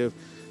competitive.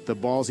 The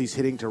balls he's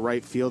hitting to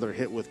right field are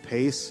hit with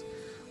pace.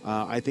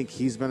 I think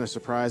he's been a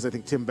surprise. I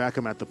think Tim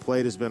Beckham at the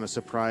plate has been a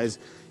surprise.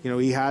 You know,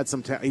 he had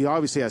some he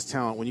obviously has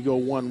talent. When you go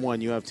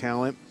 1-1, you have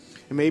talent.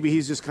 And maybe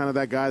he's just kind of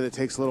that guy that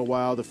takes a little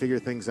while to figure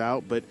things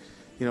out. But,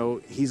 you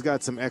know, he's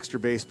got some extra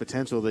base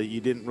potential that you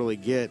didn't really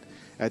get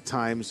at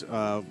times,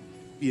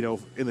 you know,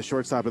 in the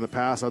shortstop in the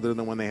past, other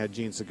than when they had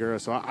Gene Segura.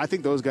 So I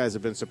think those guys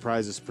have been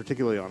surprises,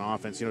 particularly on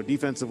offense. You know,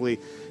 defensively,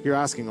 you're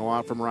asking a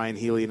lot from Ryan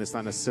Healy, and it's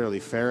not necessarily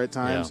fair at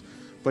times. Yeah.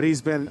 But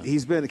he's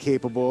been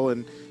capable.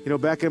 And, you know,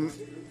 Beckham,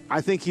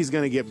 I think he's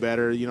going to get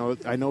better. You know,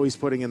 I know he's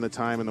putting in the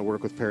time and the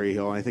work with Perry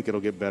Hill, and I think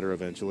it'll get better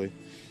eventually.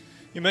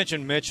 You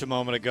mentioned Mitch a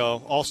moment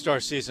ago,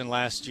 all-star season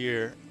last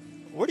year.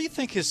 Where do you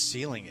think his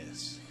ceiling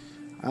is?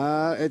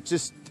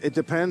 It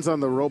depends on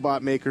the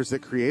robot makers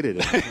that created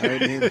it.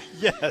 I mean,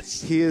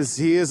 yes, he is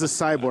a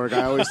cyborg.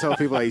 I always tell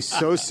people he's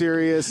so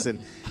serious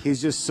and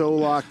he's just so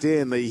locked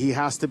in that he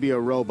has to be a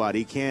robot.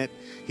 He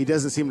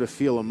doesn't seem to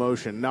feel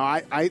emotion. Now,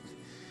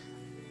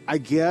 I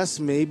guess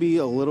maybe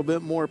a little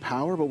bit more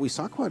power, but we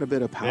saw quite a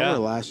bit of power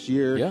last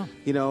year. Yeah.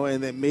 You know,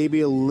 and then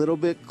maybe a little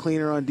bit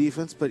cleaner on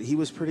defense, but he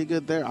was pretty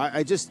good there.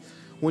 I just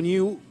when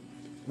you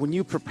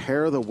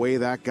prepare the way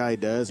that guy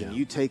does and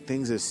you take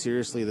things as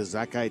seriously as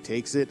that guy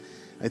takes it,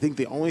 I think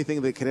the only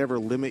thing that could ever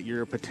limit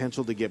your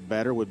potential to get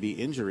better would be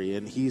injury.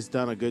 And he's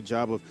done a good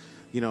job of,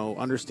 you know,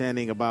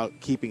 understanding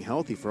about keeping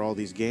healthy for all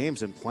these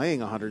games and playing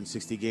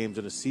 160 games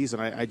in a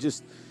season.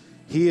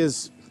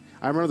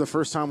 I remember the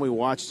first time we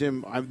watched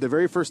him, the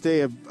very first day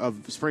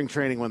of spring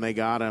training when they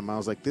got him, I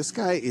was like, this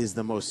guy is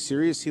the most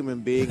serious human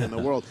being in the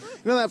world.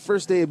 You know, that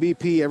first day of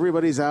BP,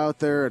 everybody's out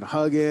there and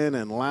hugging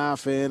and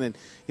laughing, and,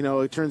 you know,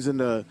 it turns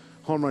into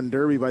home run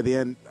derby by the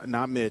end.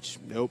 Not Mitch.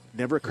 Nope.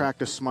 Never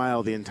cracked a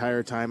smile the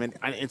entire time, and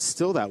it's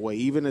still that way.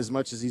 Even as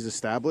much as he's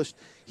established,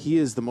 he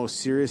is the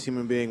most serious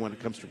human being when it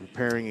comes to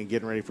preparing and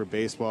getting ready for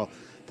baseball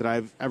that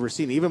I've ever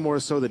seen, even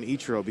more so than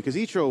Ichiro, because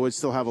Ichiro would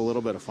still have a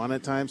little bit of fun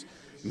at times.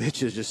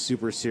 Mitch is just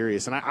super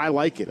serious, and I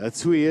like it.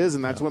 That's who he is,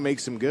 and that's what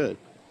makes him good.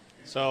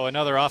 So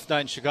another off night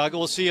in Chicago.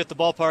 We'll see you at the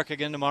ballpark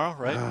again tomorrow,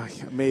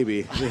 right?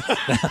 Maybe.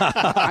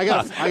 I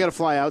gotta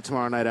fly out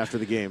tomorrow night after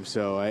the game,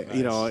 so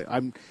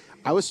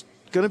I was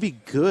going to be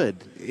good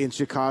in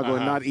Chicago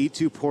and not eat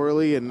too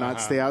poorly and not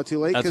stay out too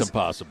late. That's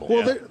impossible.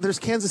 Well, there's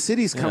Kansas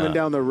City's coming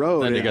down the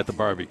road. Then you got the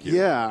barbecue.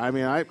 Yeah, I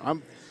mean,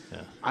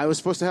 I was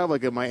supposed to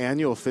have my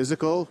annual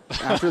physical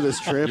after this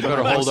trip. You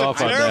better hold off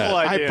on that.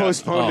 I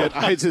postponed it.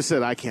 I just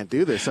said, I can't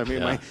do this. I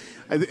mean,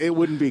 it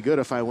wouldn't be good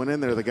if I went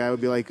in there. The guy would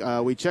be like,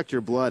 we checked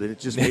your blood, and it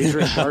just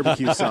majored in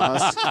barbecue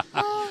sauce.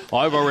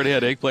 Well, I've already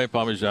had eggplant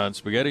parmesan,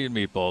 spaghetti and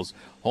meatballs,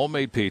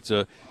 homemade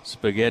pizza,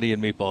 spaghetti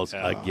and meatballs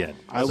again.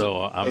 It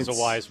was a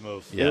wise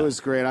move. Yeah. It was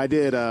great. I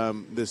did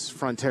this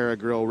Frontera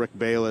Grill, Rick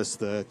Bayless,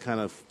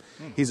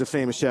 he's a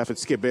famous chef.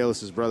 It's Skip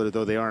Bayless's brother,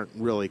 though they aren't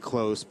really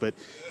close. But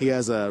he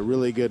has a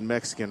really good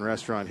Mexican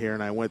restaurant here,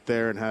 and I went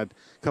there and had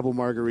a couple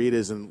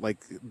margaritas and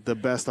the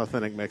best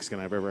authentic Mexican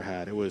I've ever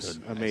had. It was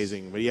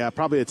amazing. But yeah,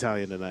 probably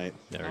Italian tonight.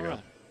 There we go.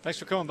 Thanks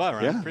for coming by,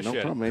 Ryan. Yeah, appreciate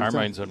no problem. it.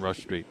 Carmine's on Rush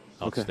Street.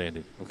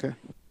 Outstanding. Okay.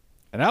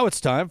 And now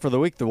it's time for the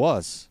week that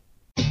was.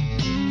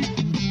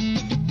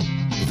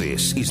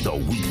 This is the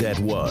week that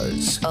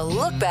was. A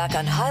look back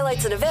on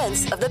highlights and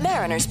events of the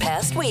Mariners'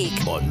 past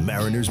week. On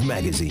Mariners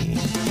Magazine.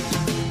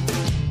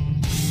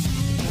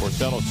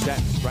 Porcello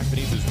set, right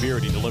beneath his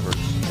beard, he delivers.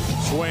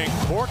 Swing,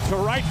 cork to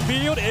right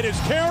field, it is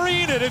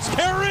carried, it is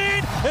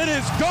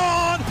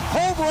gone!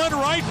 Home run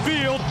right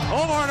field,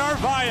 Omar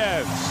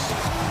Narvaez.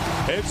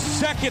 It's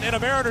second in a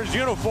Mariners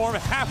uniform,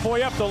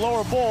 halfway up the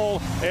lower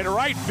bowl in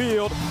right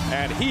field.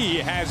 and he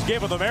has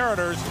given the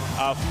Mariners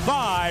a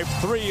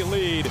 5-3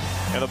 lead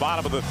in the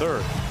bottom of the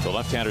third. The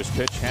left-hander's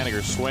pitch,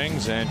 Haniger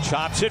swings and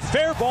chops it.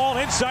 Fair ball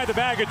inside the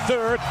bag at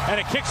third, and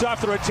it kicks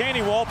off the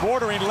retaining wall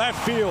bordering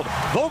left field.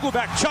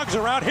 Vogelbach chugs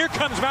around. Here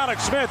comes Mallex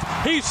Smith.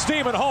 He's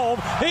steaming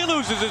home. He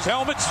loses his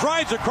helmet,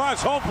 strides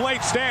across home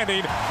plate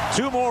standing.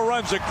 2 more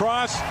runs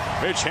across.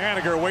 Mitch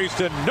Haniger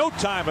wasted no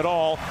time at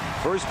all.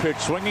 First pitch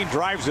swinging,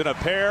 drives in a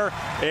pair.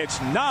 It's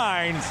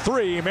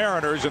 9-3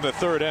 Mariners in the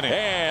third inning.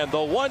 And the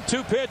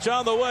 1-2 pitch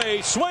on the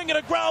way. Swinging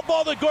a ground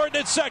ball to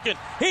Gordon at second.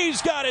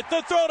 He's got it.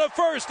 The throw to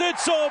first.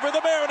 It's over.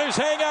 The Mariners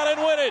hang on and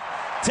win it.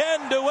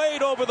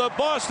 10-8 over the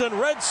Boston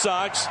Red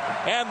Sox.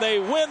 And they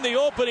win the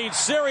opening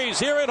series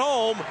here at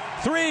home.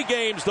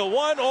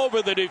 3-1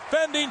 over the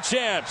defending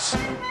champs.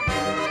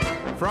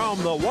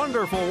 From the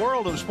wonderful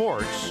world of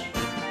sports,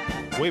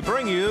 we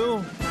bring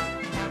you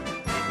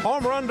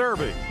Home Run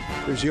Derby.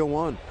 There's your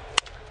one.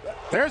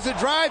 There's a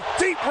drive,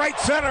 deep right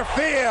center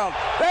field.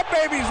 That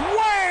baby's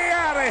way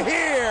out of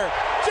here.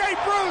 Jay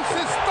Bruce,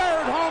 his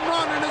 3rd home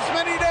run in as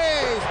many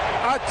days.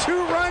 A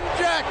 2-run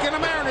jack, and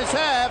the Mariners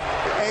have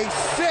a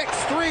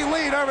 6-3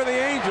 lead over the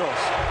Angels.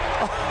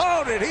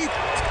 Oh, did he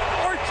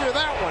torture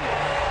that one?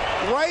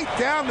 Right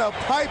down the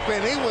pipe,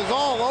 and he was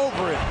all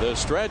over it. The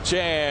stretch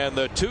and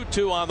the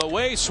 2-2 on the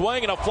way.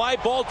 Swing and a fly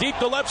ball deep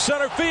to left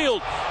center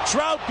field.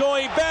 Trout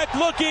going back,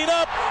 looking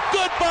up.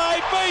 Goodbye,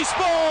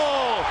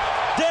 baseball.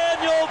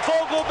 Daniel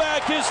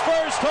Vogelbach, his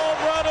first home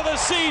run of the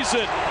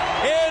season.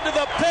 Into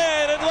the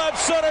pen in left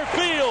center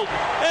field.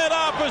 And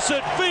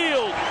opposite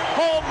field.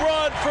 Home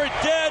run for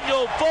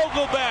Daniel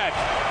Vogelbach.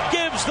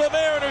 Gives the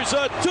Mariners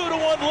a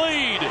 2-1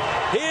 lead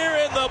here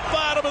in the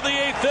bottom of the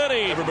 8th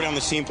inning. Everybody on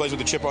the team plays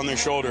with a chip on their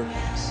shoulder.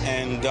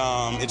 And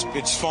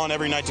it's fun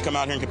every night to come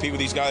out here and compete with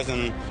these guys.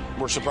 And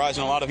we're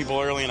surprising a lot of people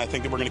early, and I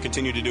think that we're going to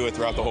continue to do it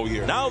throughout the whole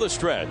year. Now the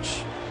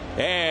stretch.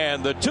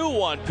 And the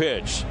 2-1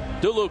 pitch.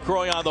 To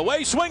Lucroy on the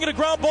way, swinging a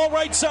ground ball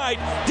right side.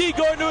 D.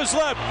 Gordon to his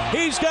left.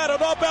 He's got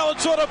it off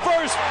balance on the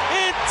first.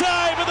 In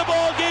time, and the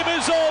ball game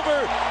is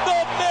over.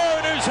 The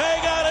Mariners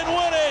hang on and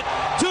win it.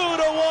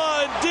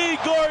 2-1. D.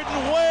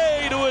 Gordon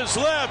way to his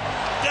left.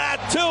 Got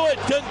to it,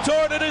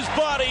 contorted his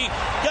body.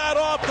 Got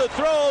off the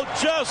throw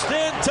just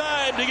in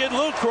time to get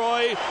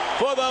Lucroy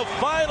for the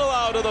final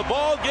out of the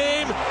ball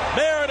game.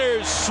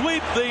 Mariners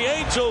sweep the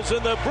Angels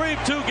in the brief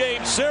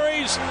 2-game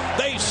series.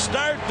 They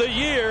start the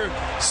year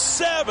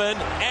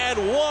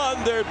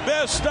 7-1, their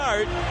best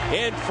start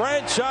in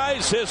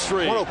franchise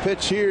history. 1-0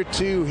 pitch here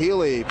to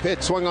Healy.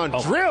 Pitch swung on,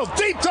 drill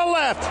deep to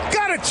left.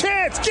 Got a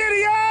chance.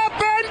 Giddy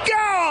up and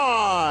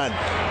gone.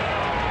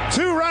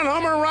 2-run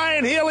homer,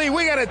 Ryan Healy.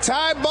 We got a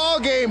tie ball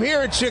game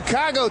here in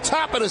Chicago,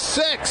 top of the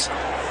 6th.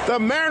 The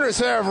Mariners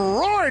have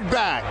roared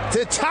back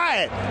to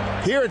tie it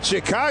here in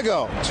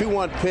Chicago.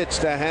 2-1 pitch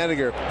to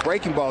Haniger.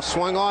 Breaking ball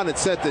swung on and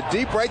set to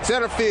deep right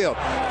center field.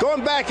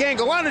 Going back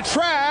angle on the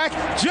track.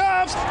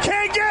 Jumps.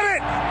 Can't get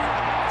it.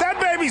 That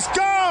baby's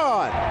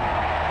gone.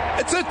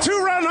 It's a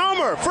 2-run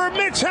homer for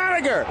Mitch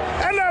Haniger.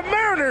 And the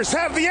Mariners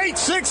have the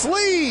 8-6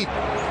 lead.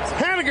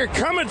 Haniger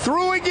coming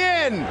through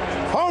again.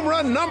 Home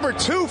run number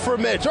 2 for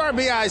Mitch.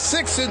 RBI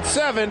 6 and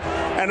 7.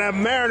 And the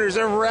Mariners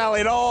have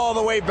rallied all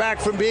the way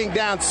back from being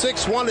down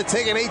 6-1 to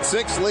take an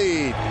 8-6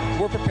 lead.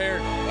 We're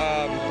prepared.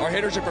 Our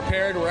hitters are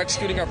prepared. We're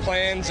executing our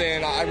plans,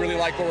 and I really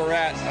like where we're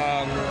at.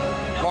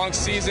 Long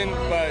season,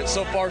 but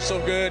so far so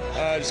good.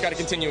 Just got to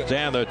continue it.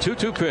 And the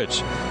 2-2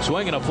 pitch.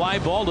 Swinging a fly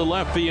ball to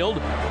left field.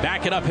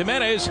 Backing up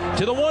Jimenez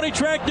to the warning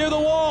track near the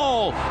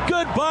wall.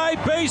 Goodbye,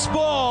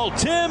 baseball.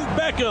 Tim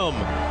Beckham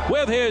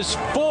with his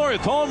 4th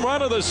home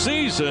run of the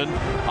season.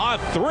 A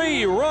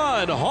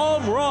 3-run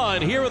home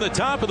run here in the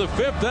top of the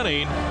 5th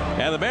inning.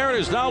 And the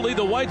Mariners now lead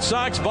the White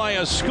Sox by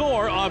a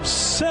score of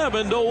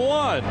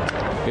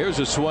 7-1. Here's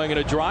a swing and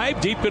a drive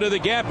deep into the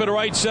gap in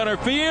right center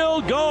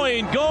field.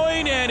 Going,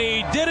 and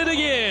he did it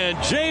again.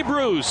 Jay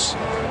Bruce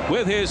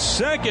with his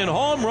 2nd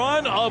home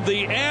run of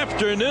the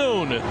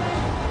afternoon.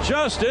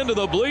 Just into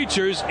the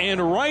bleachers in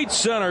right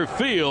center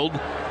field.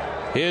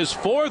 His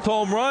 4th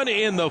home run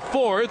in the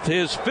 4th,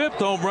 his 5th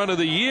home run of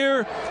the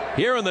year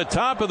here in the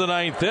top of the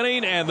 9th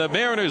inning, and the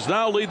Mariners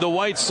now lead the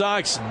White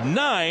Sox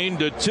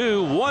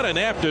 9-2. What an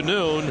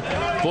afternoon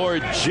for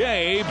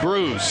Jay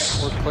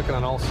Bruce. We're clicking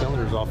on all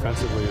cylinders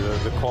offensively.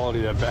 The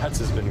quality of bats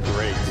has been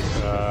great.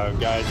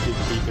 Guys get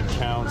deep in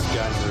counts.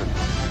 Guys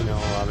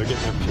are, they're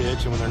getting their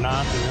pitch, and when they're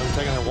not, they're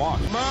taking their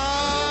walk.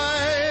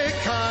 My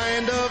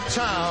kind of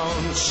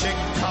town,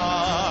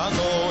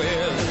 Chicago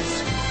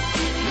is.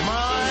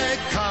 My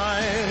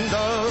kind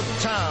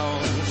of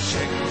town,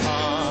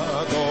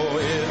 Chicago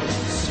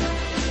is.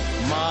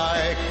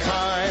 My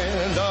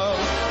kind of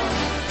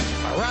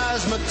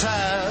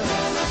razzmatazz,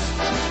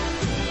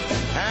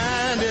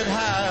 and it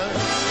has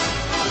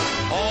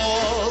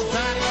all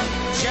that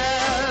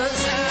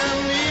jazz.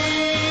 And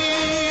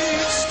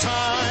each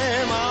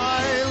time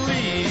I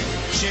leave,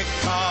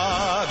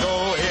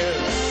 Chicago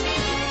is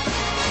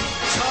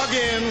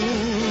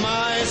tugging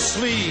my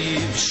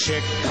sleeve.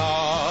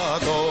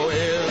 Chicago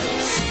is.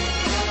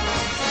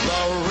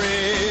 The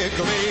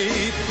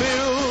Wrigley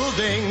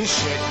Building,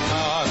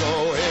 Chicago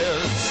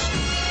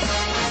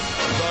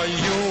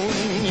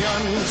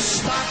and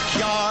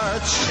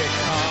stockyards.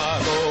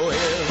 Chicago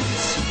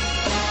is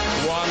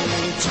one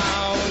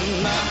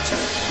town that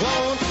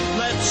won't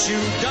let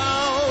you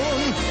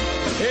down.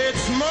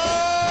 It's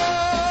my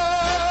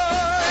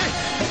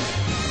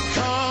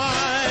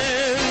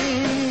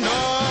kind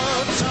of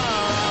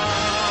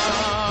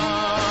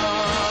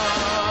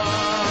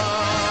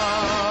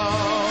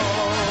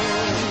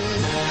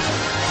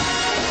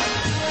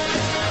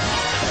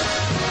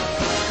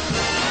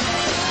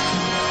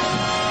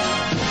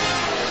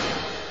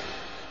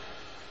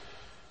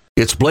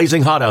It's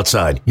blazing hot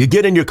outside. You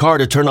get in your car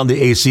to turn on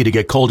the AC to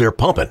get cold air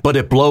pumping, but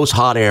it blows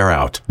hot air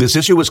out. This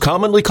issue is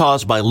commonly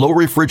caused by low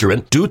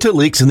refrigerant due to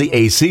leaks in the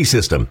AC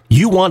system.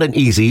 You want an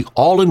easy,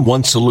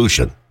 all-in-one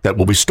solution that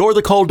will restore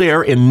the cold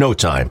air in no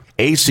time.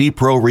 AC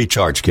Pro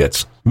Recharge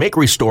Kits make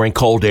restoring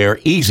cold air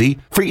easy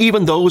for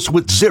even those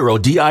with zero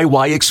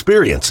DIY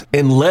experience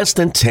in less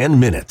than 10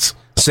 minutes.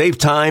 Save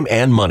time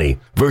and money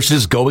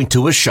versus going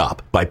to a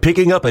shop by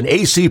picking up an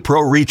AC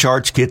Pro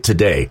Recharge Kit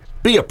today.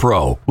 Be a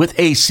pro with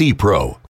AC Pro.